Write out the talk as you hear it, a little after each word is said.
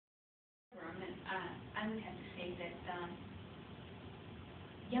I would have to say that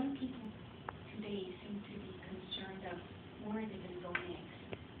young people today seem to be concerned of where they're going to go next.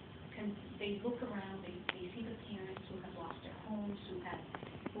 They look around, they see the parents who have lost their homes, who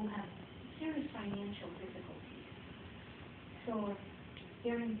have serious financial difficulties. So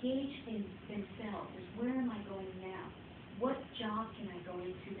they're engaged in themselves. Is where am I going now? What job can I go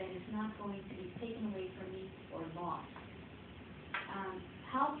into that is not going to be taken away from me or lost?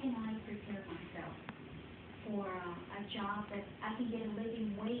 How can I prepare myself for a job that I can get a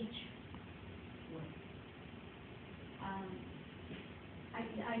living wage with?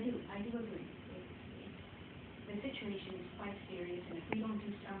 I do agree. The situation is quite serious, and if we don't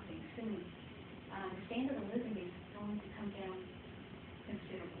do something soon, the standard of living is going to come down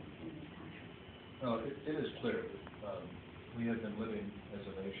considerably in this country. Well, it is clear that we have been living as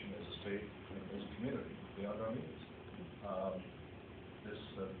a nation, as a state, and as a community beyond our means. This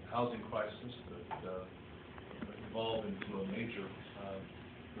housing crisis that evolved into a major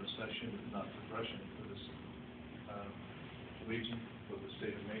recession, not depression, for this region, for the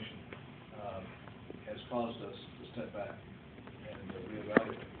state and nation, has caused us to step back and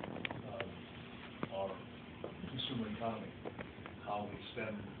reevaluate our consumer economy, how we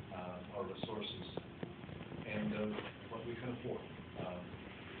spend our resources, and what we can afford.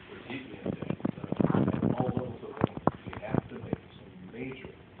 We're deeply